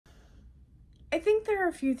I think there are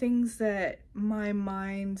a few things that my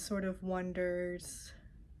mind sort of wonders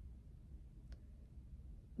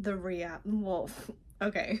well,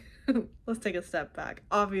 okay, let's take a step back.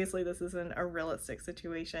 Obviously, this isn't a realistic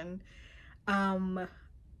situation.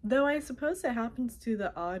 Though I suppose it happens to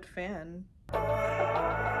the odd fan.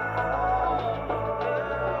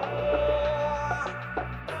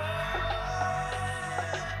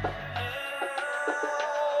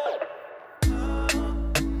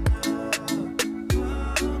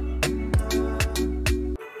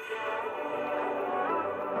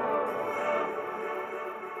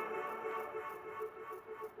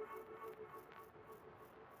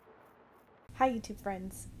 Hi YouTube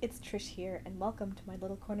friends, it's Trish here and welcome to my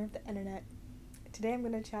little corner of the internet. Today I'm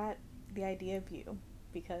going to chat the idea of you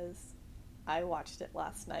because I watched it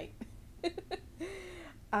last night.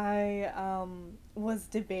 I was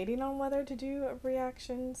debating on whether to do a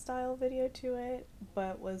reaction style video to it,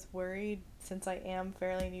 but was worried, since I am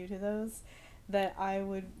fairly new to those, that I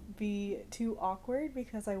would be too awkward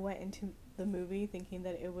because I went into the movie thinking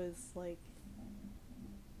that it was like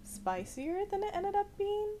spicier than it ended up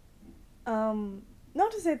being.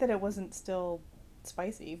 Not to say that it wasn't still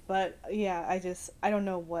spicy, but yeah, I don't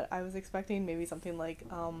know what I was expecting. Maybe something like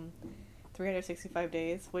 365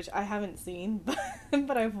 Days, which I haven't seen,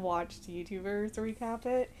 but I've watched YouTubers recap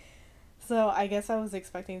it. So I guess I was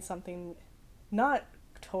expecting something not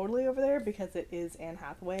totally over there because it is Anne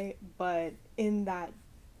Hathaway, but in that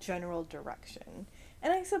general direction.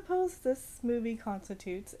 And I suppose this movie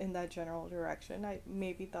constitutes in that general direction. I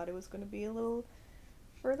maybe thought it was going to be a little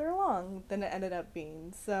further along than it ended up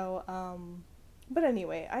being. So, but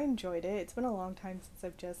anyway, I enjoyed it. It's been a long time since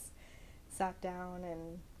I've just sat down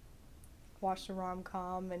and watched a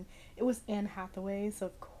rom-com, and it was Anne Hathaway, so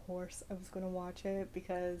of course I was going to watch it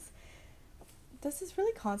because does this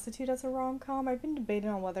really constitute as a rom-com? I've been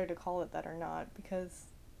debating on whether to call it that or not because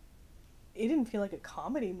it didn't feel like a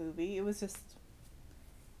comedy movie. It was just,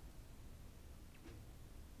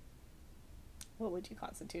 what would you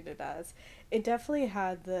constitute it as? It definitely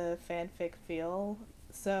had the fanfic feel,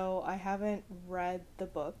 so I haven't read the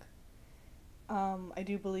book. I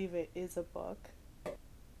do believe it is a book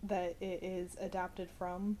that it is adapted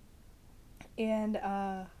from, and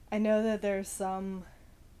I know that there's some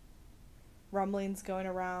rumblings going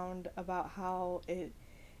around about how it,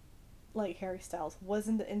 like, Harry Styles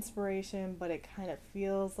wasn't the inspiration, but it kind of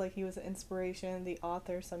feels like he was the inspiration. The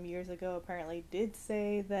author some years ago apparently did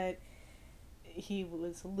say that he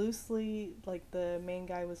was loosely, like, the main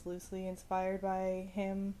guy was loosely inspired by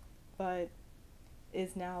him, but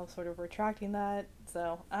is now sort of retracting that.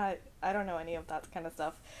 So I don't know any of that kind of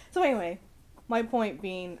stuff. So anyway, my point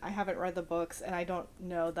being, I haven't read the books and I don't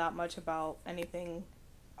know that much about anything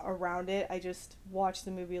around it. I just watched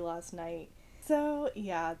the movie last night. So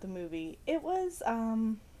yeah, the movie. It was a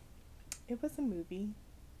movie.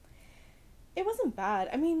 It wasn't bad.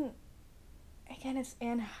 I mean, again, it's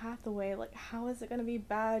Anne Hathaway. Like, how is it gonna be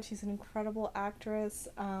bad? She's an incredible actress.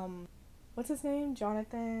 What's his name?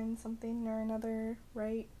 Jonathan something or another,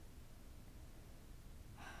 right?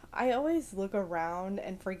 I always look around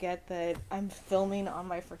and forget that I'm filming on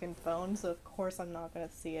my freaking phone, so of course I'm not gonna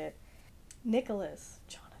see it. Jonathan.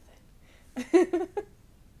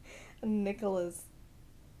 Nicholas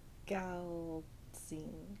Galitzine?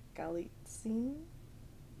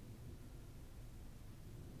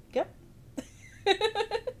 Yep.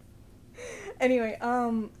 Anyway,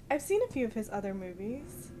 I've seen a few of his other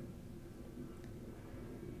movies.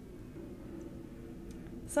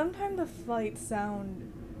 Sometimes the fights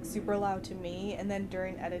sound super loud to me, and then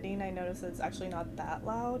during editing I notice it's actually not that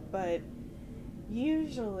loud, but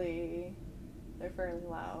usually they're fairly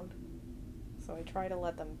loud, so I try to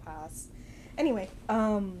let them pass. Anyway,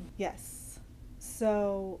 yes.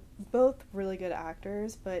 So, both really good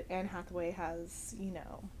actors, but Anne Hathaway has, you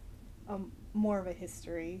know, more of a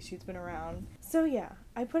history. She's been around. So yeah,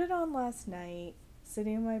 I put it on last night,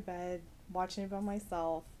 sitting in my bed, watching it by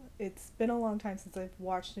myself. It's been a long time since I've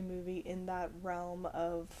watched a movie in that realm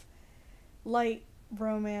of light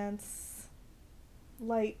romance,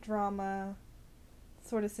 light drama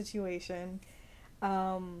sort of situation.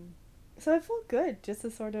 So I felt good just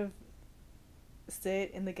to sort of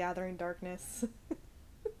sit in the gathering darkness.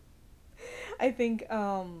 I think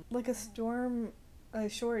like a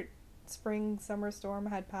short spring summer storm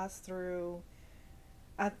had passed through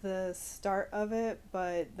at the start of it,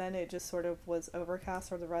 but then it just sort of was overcast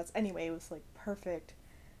for the rest. Anyway, it was like perfect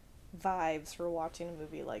vibes for watching a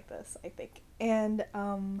movie like this, I think. And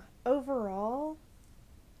overall,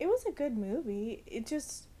 it was a good movie.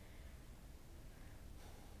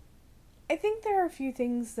 I think there are a few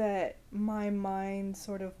things that my mind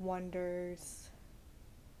sort of wonders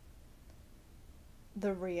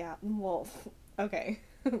the well, okay.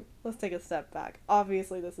 Let's take a step back.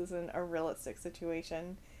 Obviously this isn't a realistic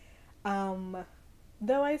situation. Um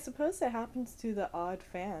though I suppose it happens to the odd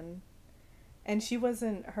fan. And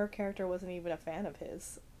her character wasn't even a fan of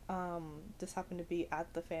his. Just happened to be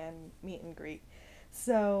at the fan meet and greet.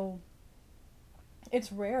 So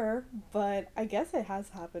it's rare, but I guess it has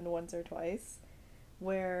happened once or twice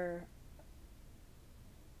where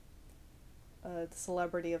a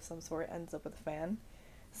celebrity of some sort ends up with a fan.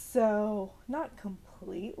 So, not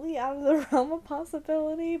completely out of the realm of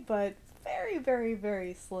possibility, but very, very,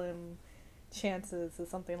 very slim chances that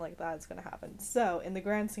something like that is going to happen. So, in the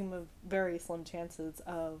grand scheme of very slim chances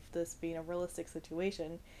of this being a realistic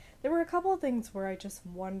situation, there were a couple of things where I just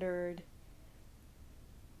wondered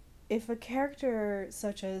if a character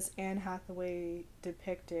such as Anne Hathaway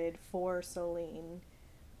depicted for Celine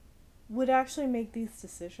would actually make these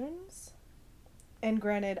decisions. And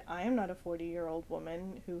granted, I am not a 40-year-old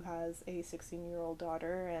woman who has a 16-year-old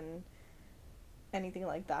daughter and anything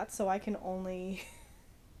like that, so I can only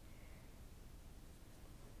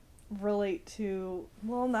relate to,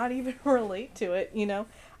 well, not even relate to it, you know?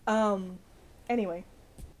 Anyway.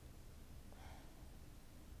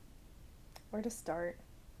 Where to start?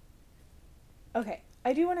 Okay,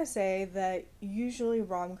 I do want to say that usually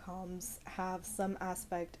rom-coms have some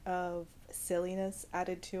aspect of silliness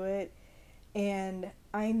added to it, and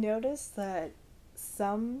I noticed that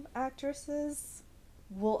some actresses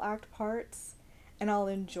will act parts and I'll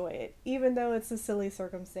enjoy it. Even though it's a silly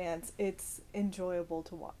circumstance, it's enjoyable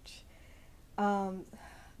to watch. Um,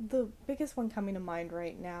 the biggest one coming to mind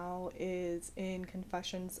right now is in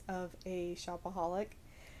Confessions of a Shopaholic,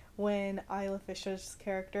 when Isla Fisher's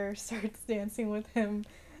character starts dancing with him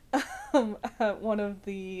at one of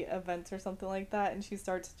the events or something like that, and she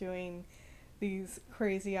starts doing these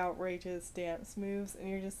crazy, outrageous dance moves, and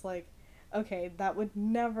you're just like, okay, that would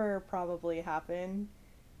never probably happen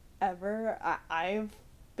ever. I've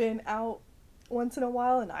been out once in a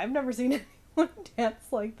while, and I've never seen anyone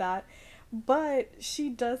dance like that, but she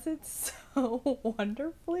does it so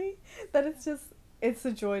wonderfully that it's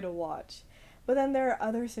a joy to watch. But then there are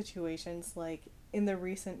other situations, like in the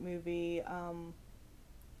recent movie,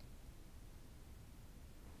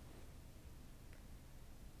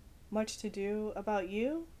 Much Ado About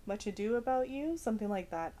You, something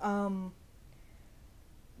like that.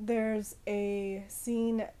 There's a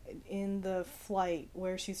scene in the flight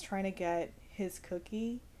where she's trying to get his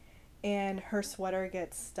cookie and her sweater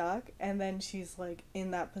gets stuck, and then she's like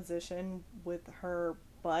in that position with her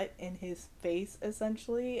butt in his face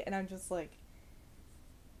essentially, and I'm just like,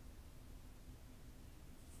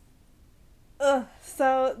 ugh.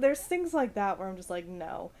 So there's things like that where I'm just like,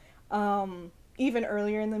 no. Even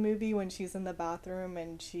earlier in the movie when she's in the bathroom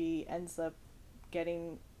and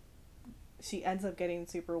getting she ends up getting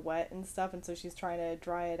super wet and stuff, and so she's trying to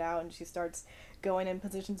dry it out and she starts going in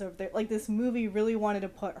positions over there. Like, this movie really wanted to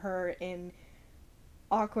put her in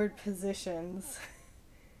awkward positions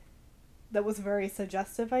that was very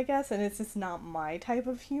suggestive, I guess, and it's just not my type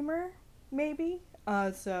of humor, maybe.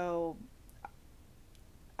 So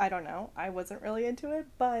I don't know. I wasn't really into it,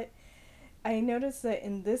 but I noticed that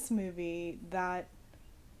in this movie, that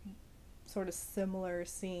sort of similar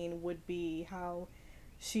scene would be how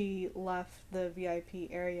she left the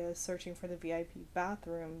VIP area searching for the VIP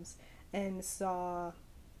bathrooms and saw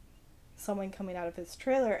someone coming out of his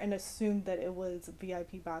trailer and assumed that it was a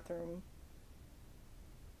VIP bathroom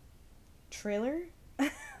trailer.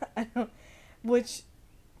 I don't, which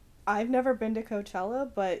I've never been to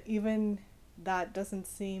Coachella, but even that doesn't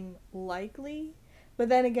seem likely. But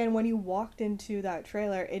then again, when you walked into that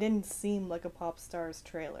trailer, it didn't seem like a pop star's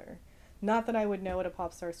trailer. Not that I would know what a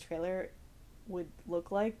pop star's trailer would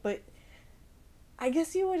look like, but I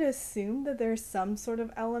guess you would assume that there's some sort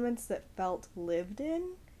of elements that felt lived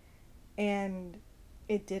in, and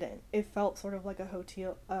it didn't. It felt sort of like a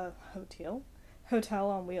hotel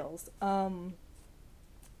on wheels.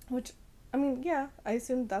 Which, I mean, yeah, I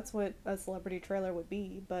assume that's what a celebrity trailer would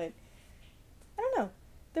be, but I don't know.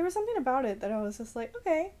 There was something about it that I was just like,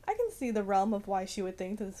 okay, I can see the realm of why she would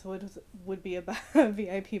think this would be a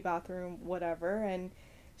VIP bathroom, whatever, and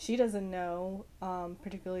she doesn't know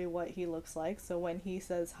particularly what he looks like, so when he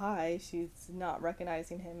says hi, she's not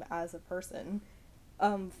recognizing him as a person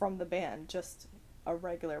from the band, just a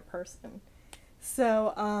regular person.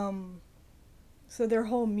 So, so their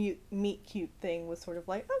whole meet cute thing was sort of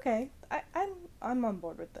like, okay, I'm on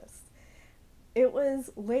board with this. It was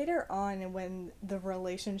later on when the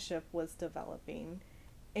relationship was developing,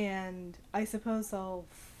 and I suppose I'll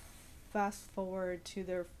fast forward to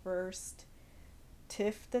their first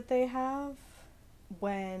tiff that they have,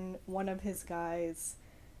 when one of his guys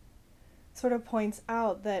sort of points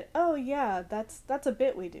out that, oh yeah, that's a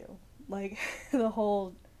bit we do. Like the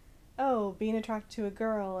whole, oh, being attracted to a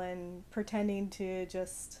girl and pretending to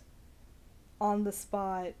just on the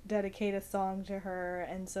spot dedicate a song to her,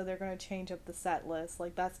 and so they're going to change up the set list.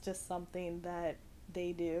 Like that's just something that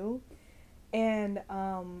they do. And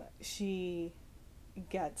she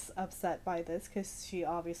gets upset by this because she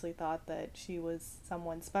obviously thought that she was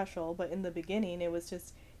someone special, but in the beginning it was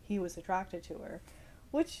just he was attracted to her,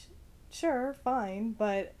 which sure, fine,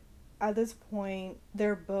 but at this point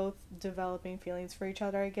they're both developing feelings for each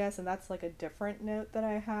other, I guess, and that's like a different note that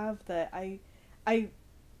I have, that I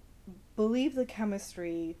believe the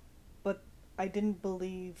chemistry, but I didn't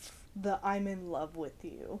believe the I'm in love with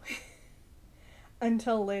you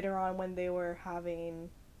until later on when they were having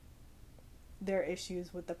their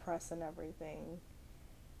issues with the press and everything.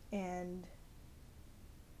 And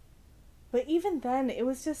but even then it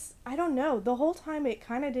was just, I don't know, the whole time it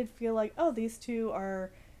kind of did feel like, oh, these two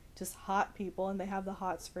are just hot people and they have the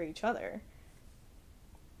hots for each other.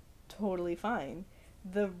 Totally fine.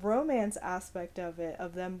 The romance aspect of it,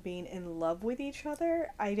 of them being in love with each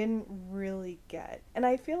other, I didn't really get. And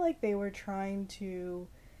I feel like they were trying to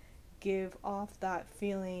give off that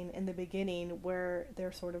feeling in the beginning where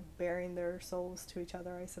they're sort of bearing their souls to each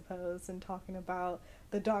other, I suppose, and talking about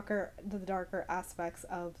the darker aspects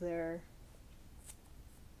of their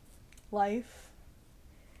life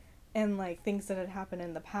and like things that had happened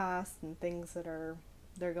in the past and things that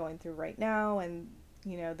they're going through right now. And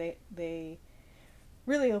you know, they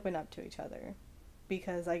really open up to each other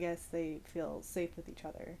because I guess they feel safe with each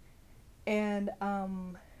other. And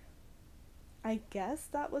I guess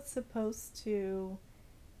that was supposed to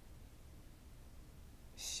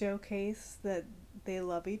showcase that they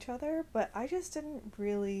love each other, but I just didn't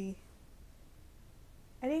really,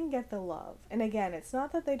 I didn't get the love. And again, it's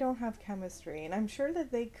not that they don't have chemistry, and I'm sure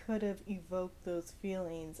that they could have evoked those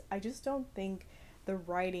feelings. I just don't think the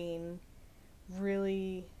writing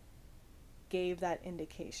really gave that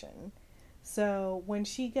indication. So when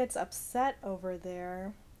she gets upset over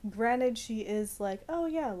there, granted she is like, oh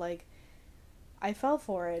yeah, like I fell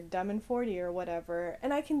for it, dumb and 40 or whatever,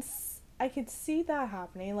 and I could see that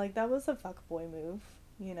happening. Like that was a fuckboy move,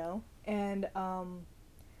 you know. And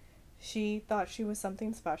she thought she was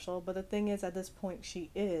something special, but the thing is, at this point she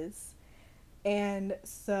is. And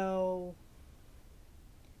so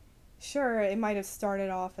sure, it might have started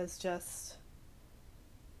off as just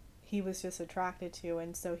he was just attracted to,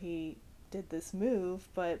 and so he did this move,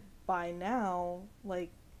 but by now, like,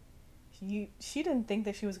 she didn't think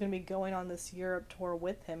that she was going to be going on this Europe tour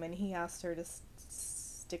with him, and he asked her to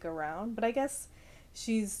stick around. But I guess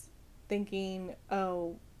she's thinking,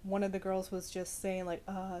 oh, one of the girls was just saying, like,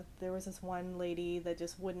 there was this one lady that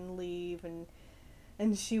just wouldn't leave,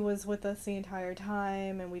 and she was with us the entire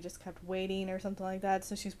time, and we just kept waiting or something like that.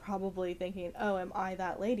 So she's probably thinking, oh, am I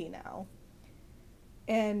that lady now?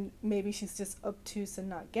 And maybe she's just obtuse and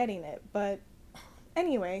not getting it. But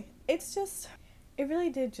anyway, it really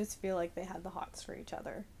did just feel like they had the hots for each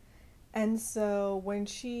other. And so when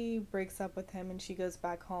she breaks up with him and she goes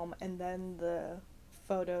back home, and then the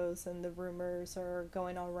photos and the rumors are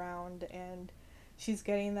going all around, and she's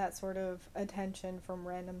getting that sort of attention from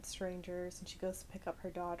random strangers, and she goes to pick up her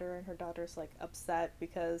daughter, and her daughter's like upset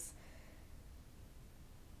because,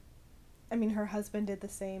 I mean, her husband did the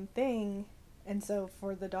same thing. And so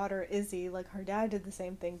for the daughter Izzy, like, her dad did the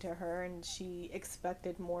same thing to her, and she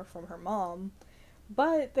expected more from her mom.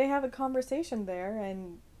 But they have a conversation there,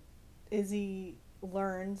 and Izzy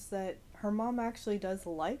learns that her mom actually does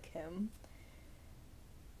like him.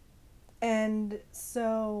 And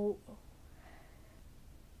so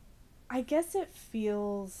I guess it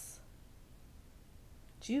feels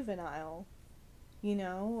juvenile, you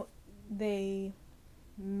know? They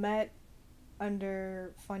met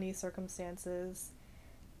under funny circumstances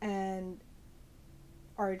and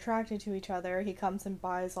are attracted to each other. He comes and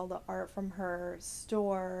buys all the art from her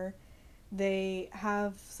store. They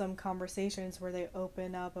have some conversations where they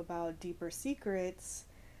open up about deeper secrets,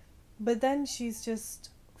 but then she's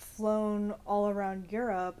just flown all around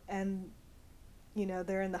Europe, and you know,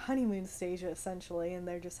 they're in the honeymoon stage essentially, and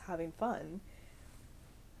they're just having fun.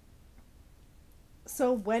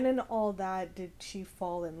 So when in all that did she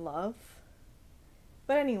fall in love?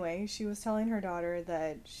 But anyway, she was telling her daughter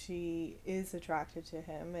that she is attracted to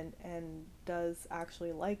him and does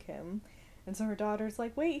actually like him. And so her daughter's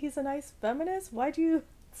like, wait, he's a nice feminist? Why'd you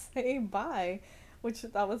say bi? Which,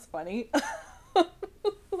 that was funny.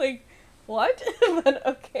 Like, what? But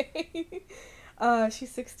okay.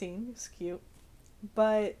 She's 16. It's cute.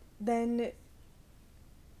 But then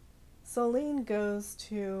Celine goes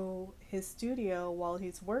to his studio while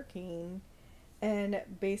he's working and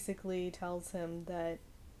basically tells him that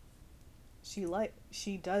she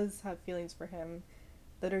does have feelings for him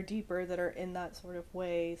that are deeper, that are in that sort of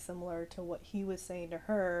way, similar to what he was saying to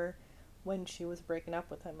her when she was breaking up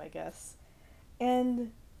with him, I guess.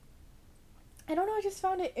 And I don't know, I just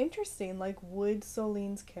found it interesting. Like, would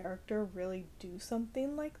Soline's character really do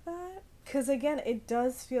something like that? Because again, it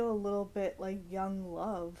does feel a little bit like young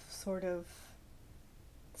love sort of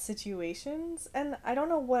situations. And I don't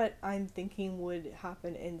know what I'm thinking would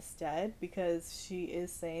happen instead, because she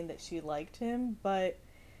is saying that she liked him, but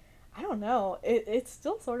I don't know. It's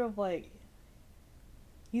still sort of like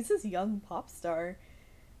he's this young pop star.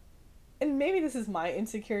 And maybe this is my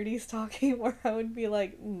insecurities talking, where I would be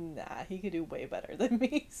like, nah, he could do way better than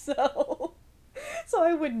me. So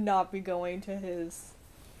I would not be going to his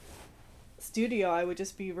studio. I would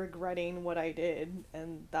just be regretting what I did,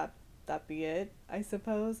 and that be it, I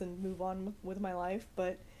suppose, and move on with my life.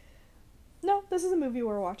 But no, this is a movie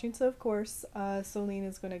we're watching, so of course, Celine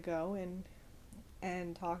is gonna go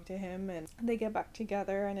and talk to him, and they get back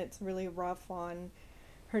together, and it's really rough on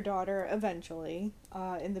her daughter eventually.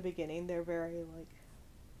 In the beginning, they're very, like,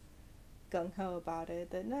 gung-ho about it,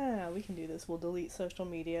 that no, we can do this, we'll delete social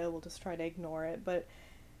media, we'll just try to ignore it, but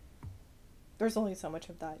there's only so much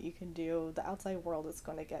of that you can do. The outside world is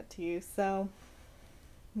going to get to you, so,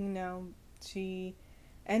 you know, she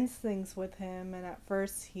ends things with him, and at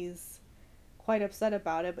first he's quite upset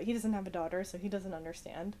about it, but he doesn't have a daughter, so he doesn't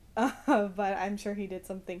understand. But I'm sure he did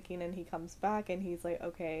some thinking, and he comes back, and he's like,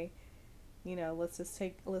 okay, you know,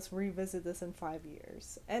 let's revisit this in 5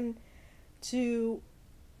 years. And to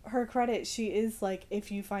her credit, she is like,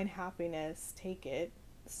 if you find happiness, take it.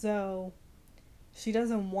 So she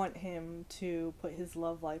doesn't want him to put his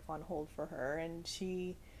love life on hold for her, and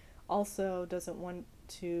she also doesn't want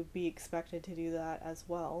to be expected to do that as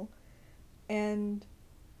well. And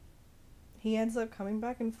he ends up coming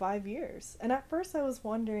back in 5 years. And at first I was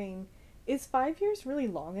wondering, is 5 years really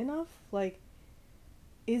long enough? Like,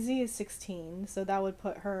 Izzy is 16, so that would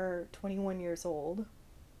put her 21 years old.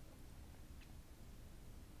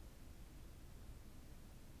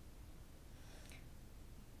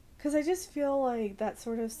 Because I just feel like that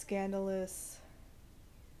sort of scandalous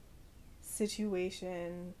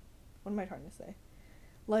situation. What am I trying to say?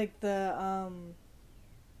 Like the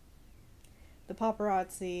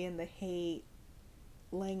paparazzi and the hate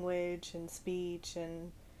language and speech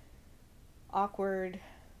and awkward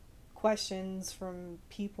questions from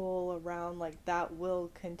people around, like, that will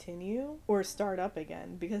continue or start up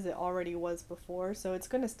again, because it already was before, so it's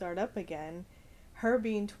going to start up again. Her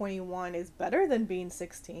being 21 is better than being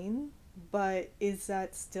 16, but is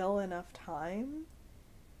that still enough time?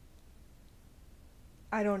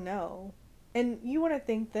 I don't know. And you want to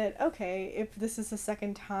think that, okay, if this is the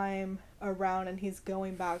second time around and he's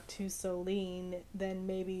going back to Celine, then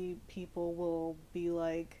maybe people will be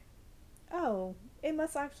like, oh, it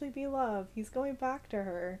must actually be love. He's going back to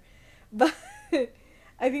her. But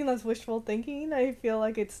I think that's wishful thinking. I feel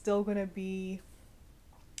like it's still going to be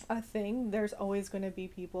a thing. There's always going to be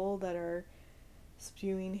people that are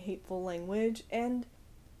spewing hateful language. And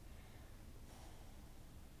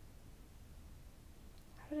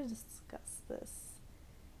how to discuss this?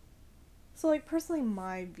 So, like, personally,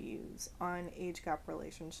 my views on age gap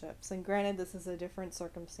relationships, and granted, this is a different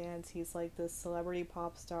circumstance. He's like this celebrity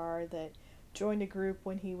pop star that joined a group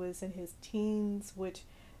when he was in his teens, which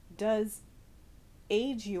does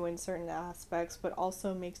age you in certain aspects, but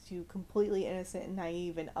also makes you completely innocent and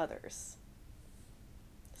naive in others.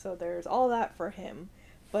 So there's all that for him.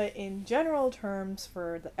 But in general terms,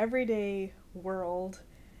 for the everyday world,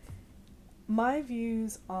 my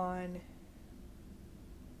views on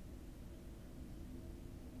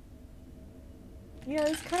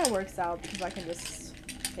this kind of works out because I can just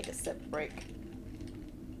take a sip break.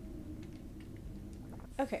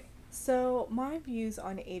 Okay, so my views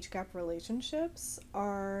on age gap relationships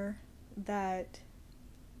are that,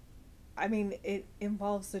 I mean, it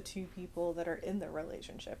involves the two people that are in the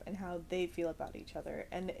relationship and how they feel about each other.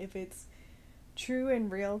 And if it's true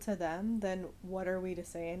and real to them, then what are we to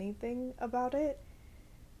say anything about it?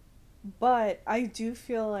 But I do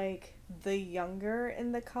feel like the younger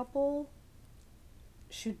in the couple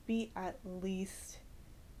should be at least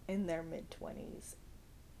in their mid-20s.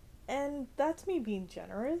 And that's me being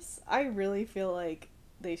generous. I really feel like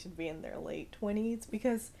they should be in their late 20s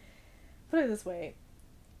because, put it this way,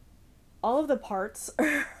 all of the parts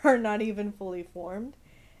are not even fully formed.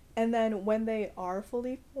 And then when they are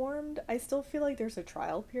fully formed, I still feel like there's a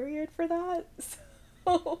trial period for that.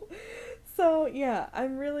 So, so yeah,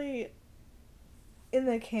 I'm really in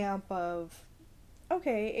the camp of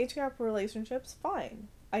okay, age gap relationships, fine.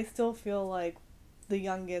 I still feel like the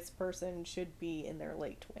youngest person should be in their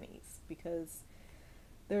late 20s because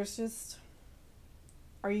there's just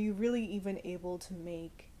are you really even able to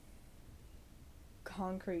make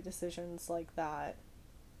concrete decisions like that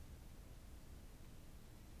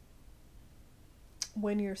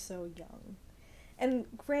when you're so young? And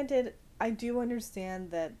granted, I do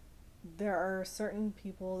understand that there are certain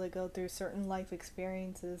people that go through certain life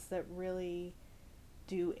experiences that really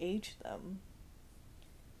do age them.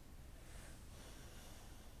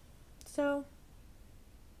 So,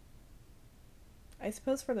 I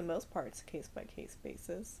suppose for the most part it's a case by case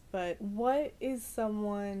basis. But what is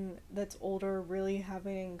someone that's older really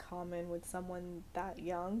having in common with someone that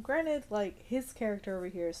young? Granted, like his character over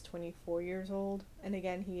here is 24 years old, and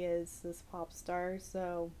again, he is this pop star,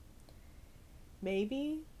 so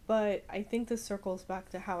maybe. But I think this circles back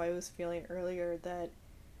to how I was feeling earlier that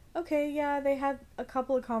okay, yeah, they had a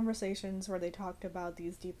couple of conversations where they talked about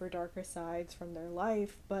these deeper, darker sides from their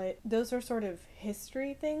life, but those are sort of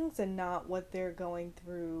history things and not what they're going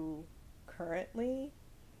through currently.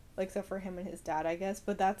 Like, except for him and his dad, I guess,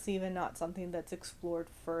 but that's even not something that's explored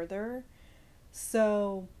further.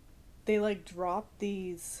 So, they like drop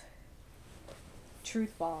these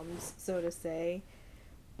truth bombs, so to say,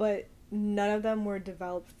 but none of them were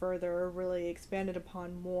developed further or really expanded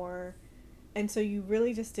upon more. And so you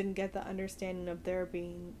really just didn't get the understanding of there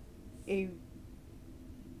being a.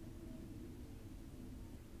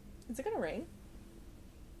 Is it gonna rain?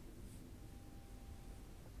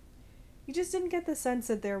 You just didn't get the sense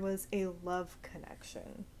that there was a love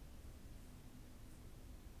connection.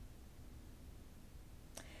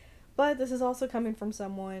 But this is also coming from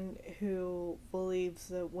someone who believes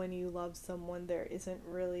that when you love someone, there isn't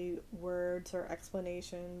really words or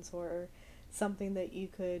explanations or something that you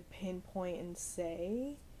could pinpoint and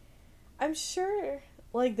say. I'm sure,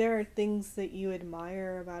 like, there are things that you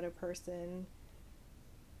admire about a person,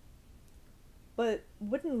 but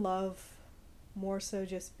wouldn't love more so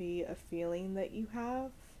just be a feeling that you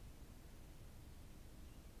have?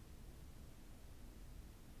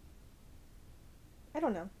 I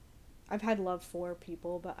don't know. I've had love for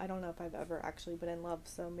people, but I don't know if I've ever actually been in love,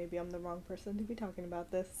 so maybe I'm the wrong person to be talking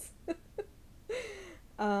about this.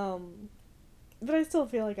 um, but I still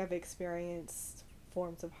feel like I've experienced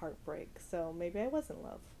forms of heartbreak, so maybe I was in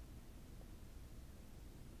love.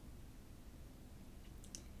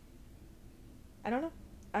 I don't know.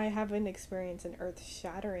 I haven't experienced an earth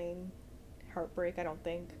shattering heartbreak, I don't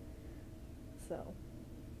think. So,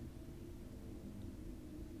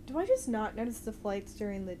 do I just not notice the flights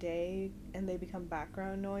during the day and they become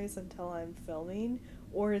background noise until I'm filming?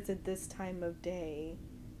 Or is it this time of day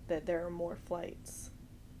that there are more flights?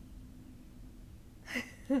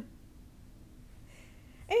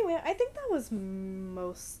 Anyway, I think that was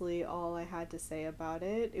mostly all I had to say about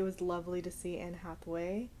it. It was lovely to see Anne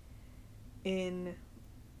Hathaway in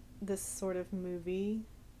this sort of movie.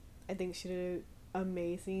 I think she did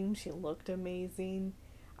amazing. She looked amazing.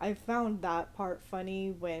 I found that part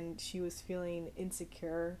funny when she was feeling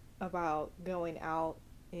insecure about going out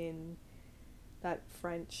in that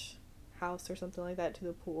French house or something like that to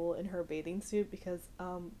the pool in her bathing suit because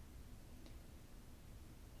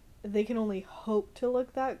they can only hope to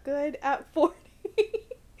look that good at 40.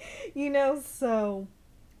 You know, so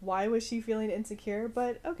why was she feeling insecure?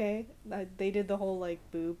 But okay, they did the whole like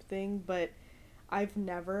boob thing, but I've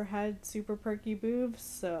never had super perky boobs,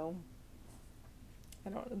 so I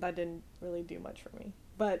don't that didn't really do much for me.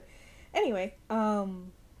 But anyway, yeah,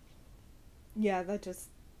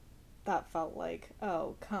 that felt like,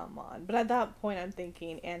 oh, come on. But at that point I'm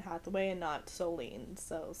thinking Anne Hathaway and not Celine.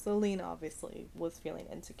 So Celine obviously was feeling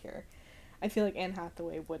insecure. I feel like Anne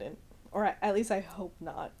Hathaway wouldn't, or at least I hope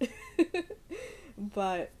not.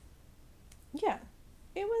 But yeah,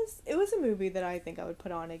 it was a movie that I think I would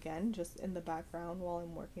put on again just in the background while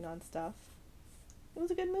I'm working on stuff. It was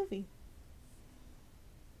a good movie.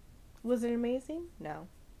 Was it amazing? No.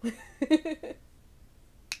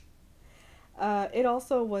 It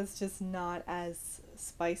also was just not as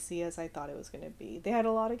spicy as I thought it was going to be. They had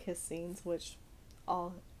a lot of kiss scenes, which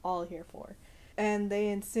all here for. And they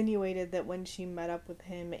insinuated that when she met up with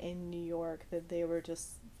him in New York that they were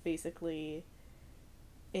just basically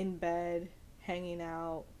in bed, hanging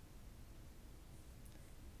out,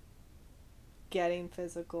 getting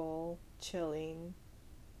physical, chilling.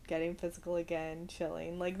 getting physical again,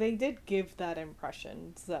 chilling. Like they did give that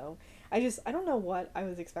impression. So I don't know what I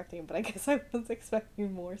was expecting, but I guess I was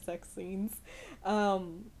expecting more sex scenes.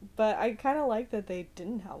 But I kind of like that they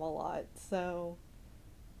didn't have a lot. So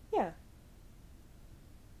yeah,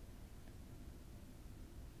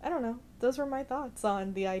 I don't know. Those were my thoughts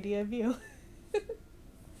on the idea of you.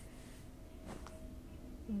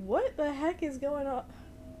 What the heck is going on?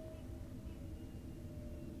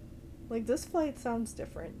 Like this flight sounds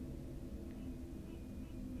different.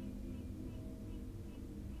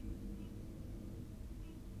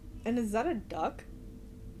 And is that a duck?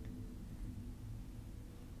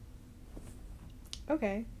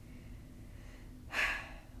 Okay.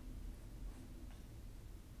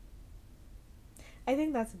 I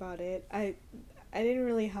think that's about it. I didn't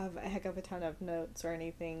really have a heck of a ton of notes or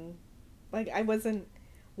anything. Like I wasn't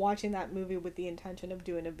watching that movie with the intention of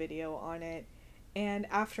doing a video on it. And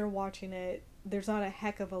after watching it, there's not a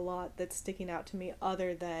heck of a lot that's sticking out to me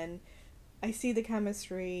other than I see the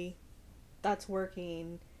chemistry that's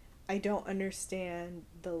working. I don't understand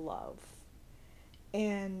the love.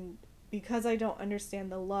 And because I don't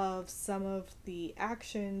understand the love, some of the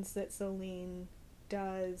actions that Celine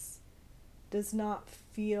does not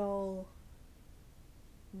feel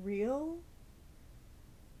real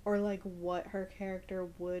or like what her character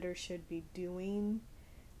would or should be doing.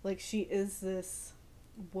 Like she is this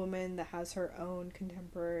woman that has her own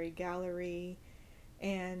contemporary gallery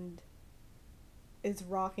and is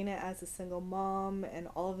rocking it as a single mom and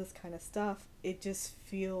all of this kind of stuff. It just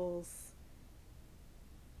feels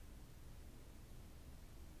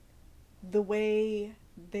the way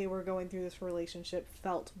they were going through this relationship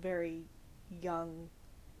felt very young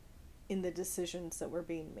in the decisions that were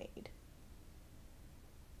being made.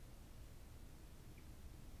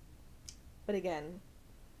 But again,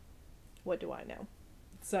 what do I know?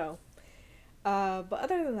 So, but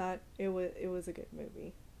other than that, it was a good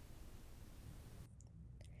movie.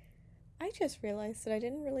 I just realized that I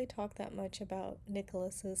didn't really talk that much about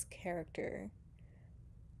Nicholas's character.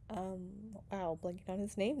 Wow, blanking on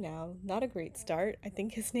his name now. Not a great start. I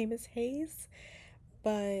think his name is Hayes,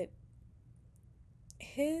 but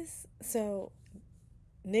so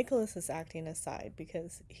Nicholas's acting aside,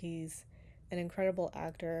 because he's an incredible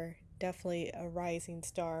actor, definitely a rising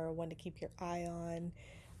star, one to keep your eye on.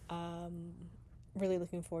 Um, really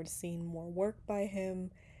looking forward to seeing more work by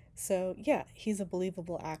him. So, yeah, he's a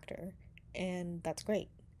believable actor, and that's great,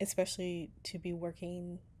 especially to be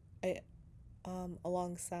working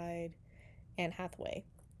alongside Anne Hathaway.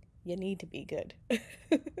 You need to be good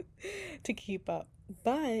to keep up.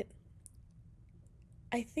 But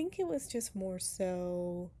I think it was just more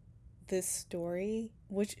so this story,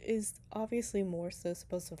 which is obviously more so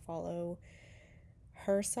supposed to follow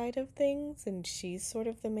her side of things, and she's sort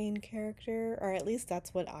of the main character, or at least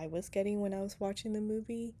that's what I was getting when I was watching the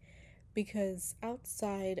movie. Because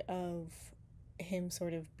outside of him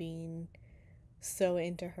sort of being so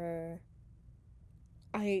into her,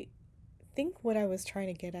 I think what I was trying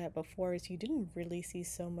to get at before is you didn't really see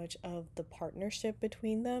so much of the partnership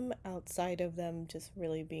between them outside of them just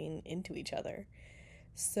really being into each other.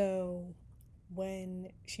 So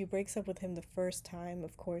when she breaks up with him the first time,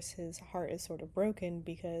 of course his heart is sort of broken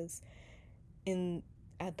because in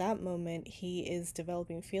at that moment he is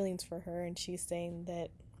developing feelings for her and she's saying that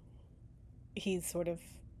he's sort of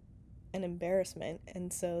an embarrassment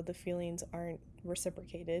and so the feelings aren't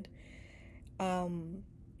reciprocated. Um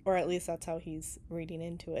or at least that's how he's reading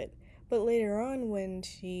into it. But later on when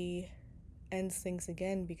she ends things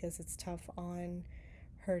again because it's tough on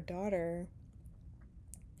her daughter,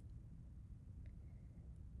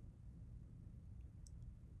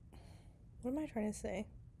 what am I trying to say?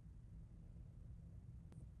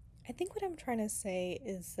 I think what I'm trying to say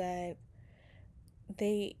is that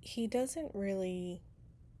he doesn't really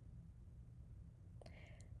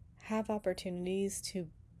have opportunities to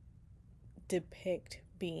depict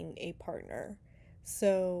being a partner.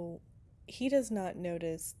 So he does not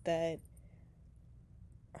notice that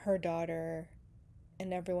her daughter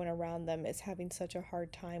and everyone around them is having such a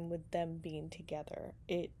hard time with them being together.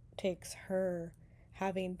 It takes her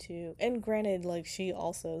having to, and granted, like she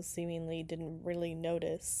also seemingly didn't really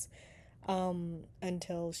notice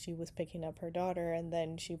until she was picking up her daughter, and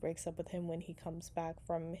then she breaks up with him when he comes back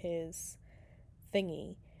from his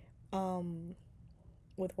thingy um,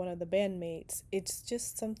 with one of the bandmates. It's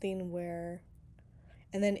just something where,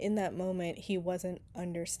 and then in that moment, he wasn't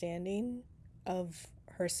understanding of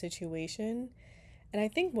her situation. And I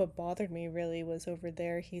think what bothered me really was over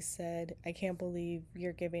there, he said, I can't believe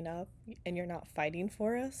you're giving up and you're not fighting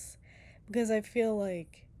for us. Because I feel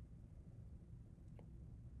like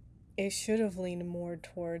it should have leaned more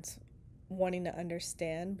towards wanting to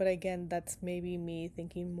understand, but again, that's maybe me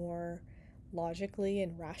thinking more logically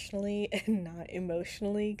and rationally and not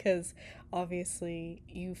emotionally, because obviously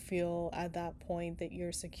you feel at that point that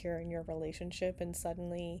you're secure in your relationship and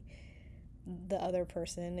suddenly the other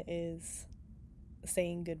person is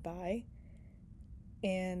saying goodbye,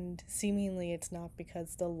 and seemingly it's not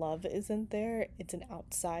because the love isn't there, it's an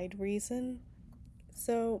outside reason.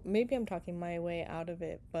 So maybe I'm talking my way out of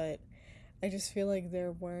it, but I just feel like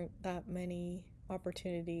there weren't that many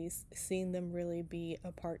opportunities seeing them really be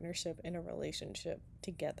a partnership in a relationship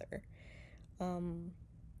together. Um,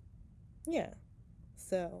 yeah.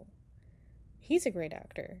 So he's a great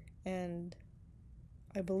actor, and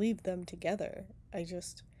I believe them together. I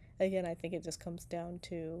just, again, I think it just comes down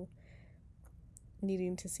to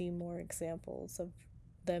needing to see more examples of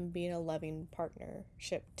them being a loving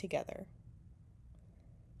partnership together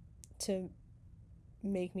to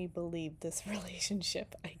make me believe this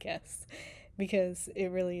relationship, I guess, because it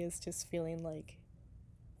really is just feeling like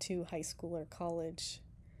two high school or college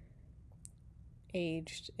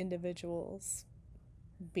aged individuals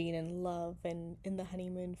being in love and in the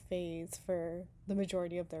honeymoon phase for the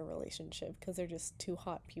majority of their relationship because they're just two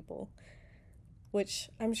hot people, which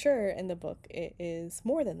I'm sure in the book it is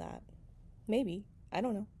more than that. Maybe. I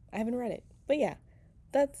don't know. I haven't read it. But yeah,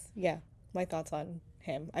 that's, yeah, my thoughts on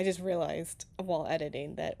him. I just realized while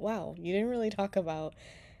editing that, wow, you didn't really talk about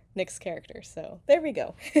Nick's character, so there we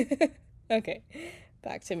go. Okay,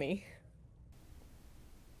 back to me.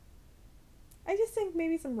 I just think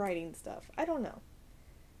maybe some writing stuff. I don't know.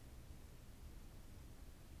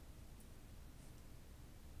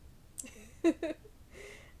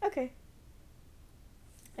 Okay.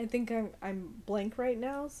 I think I'm blank right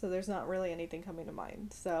now, so there's not really anything coming to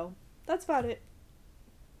mind. So that's about it.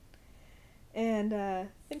 And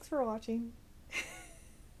thanks for watching.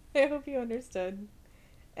 I hope you understood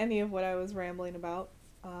any of what I was rambling about.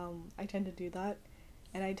 I tend to do that,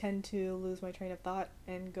 and I tend to lose my train of thought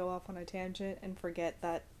and go off on a tangent and forget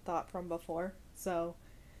that thought from before. So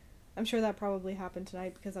I'm sure that probably happened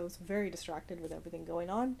tonight because I was very distracted with everything going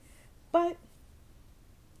on. But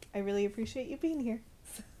I really appreciate you being here.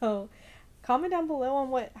 So comment down below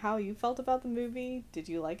on how you felt about the movie. Did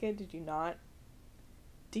you like it? Did you not?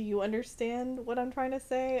 Do you understand what I'm trying to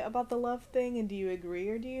say about the love thing, and do you agree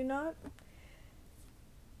or do you not?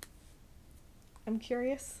 I'm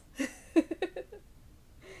curious.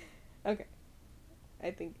 Okay.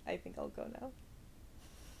 I think I'll go now.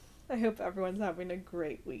 I hope everyone's having a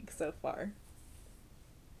great week so far.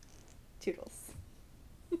 Toodles.